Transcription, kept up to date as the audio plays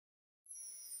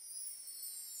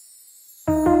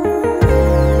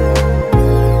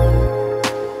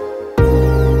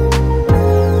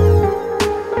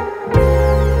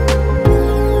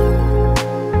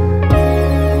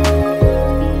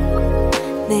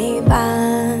บา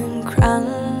งครั้ง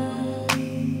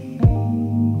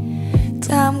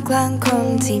ท่ามกลางคน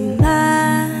ที่มา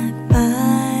กมา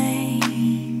ย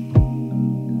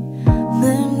เห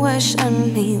มือนว่าฉัน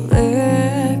ไม่เหลือ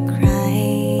ใคร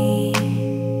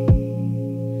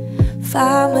ฟ้า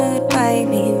มืดไป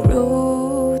ไม่รู้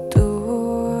ตั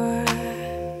ว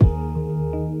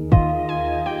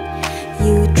อ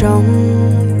ยู่ตรง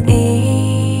นี้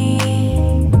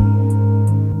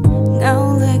เหงา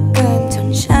เหลือเกินจน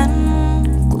ฉัน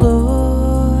กลั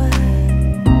ว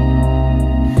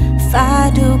ฟ้า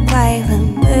ดูไกลและ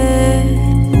มืด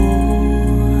มั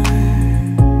ว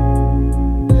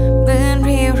เหมือนเ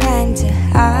รียวแรงจะ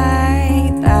หาย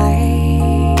ไป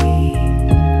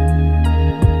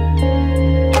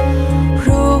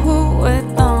รู้ว่า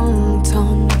ต้องท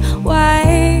นไว้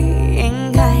ยัง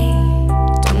ไง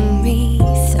ต้องมี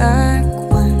สัก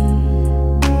วัน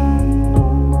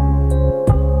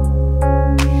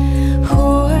หั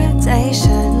วใจ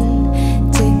ฉัน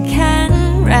จะแข็ง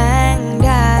แรงไ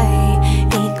ด้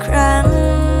อีกครั้ง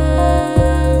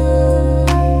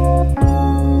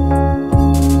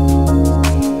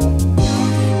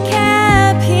แค่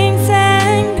เพียงแส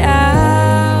งดา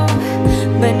ว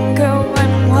มันก็หวั่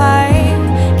นไหว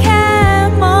แค่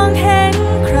มองเห็น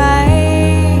ใคร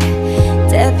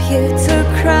เจ็บอยู่ทุก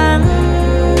ครั้ง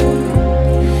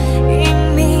ยัง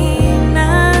มี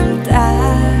น้ำตา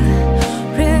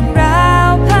เรื่องรา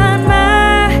วผ่านมา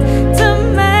จะ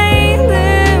ไม่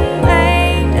ลืมไม่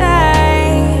ได้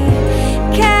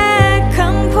แค่ค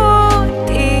ำพูด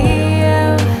เดียว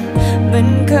มัน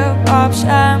ก็บอบ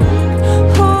ช้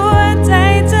ำหัวใจ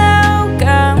เจ้าก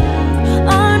รรม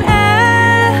อ่อนแอ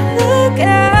เหลือเ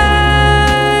กิ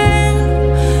น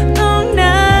ต้องน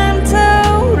านเท่า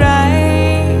ไร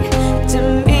จะ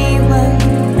มีวัน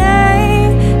ไหน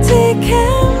ที่เข้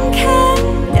มแข็ง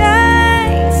ได้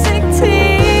สักที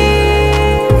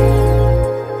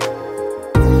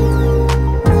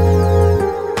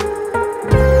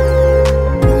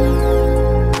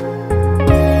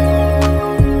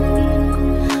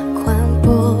ความป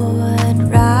วด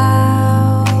ร้า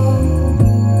ว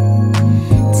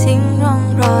ทิ้งร่อง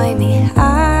รอยไม่ห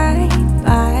ายไป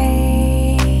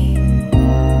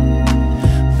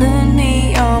เหมือนไม่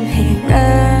ยอมให้เ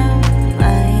ริ่มให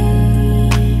ม่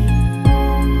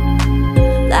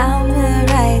แล้วเมื่อ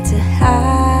ไรจะหา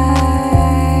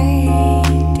ย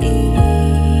ดี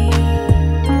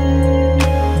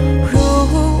รู้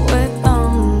ว่าต้อ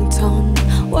งทน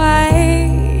ไว้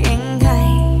ยังไง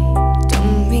ต้อง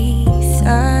มี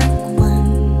สักวัน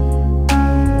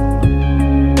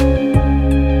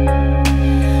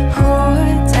หัว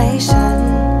ใจฉัน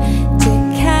จะ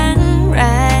แข็งแร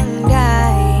งได้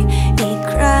อีก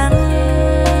ครั้ง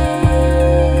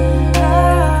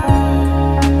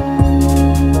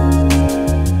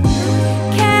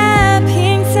แค่เพี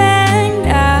ยงแสง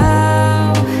ดาว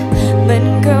มัน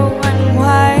ก็หวั่นไหว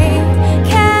แ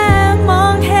ค่มอ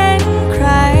งเห็นใคร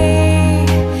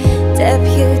เจ็บ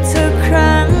อยู่ทุกค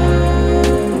รั้ง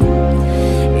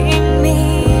ยังมี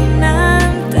น้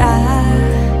ำตา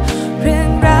เรื่อง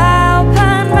ราวผ่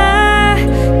านมา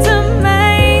จะไม่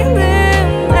ลืม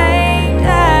ไม่ไ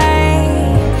ด้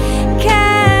แค่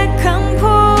คำ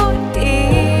พูดเดี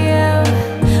ยว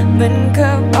มัน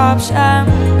ก็บอบช้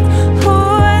ำหั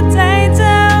วใจเ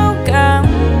จ้ากรรม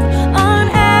อ่อน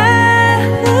แอ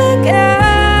เหลือเกิ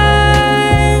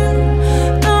น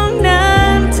ต้องนา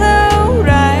นเท่าไ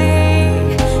ร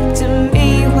จะมี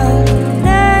วันไห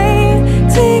น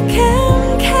ที่เข้ม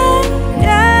แข็งไ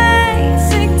ด้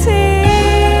สักที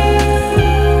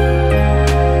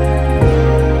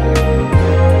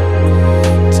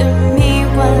จะมี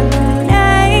วันไหน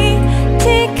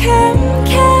ที่เข้ม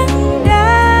แข็งไ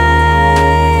ด้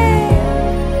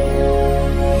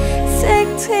สัก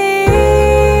ที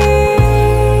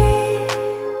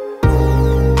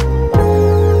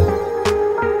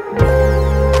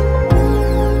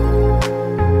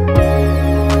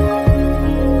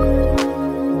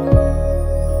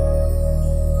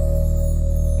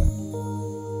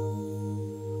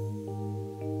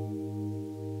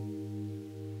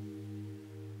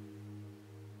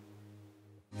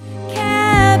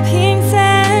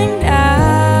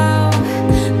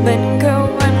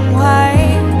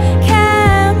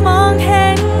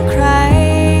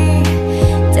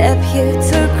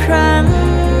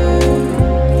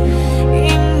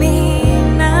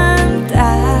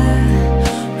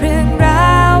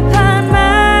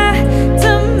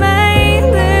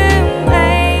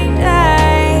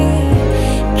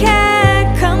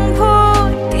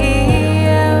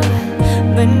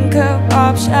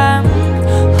อบช้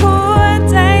ำหัว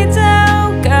ใจ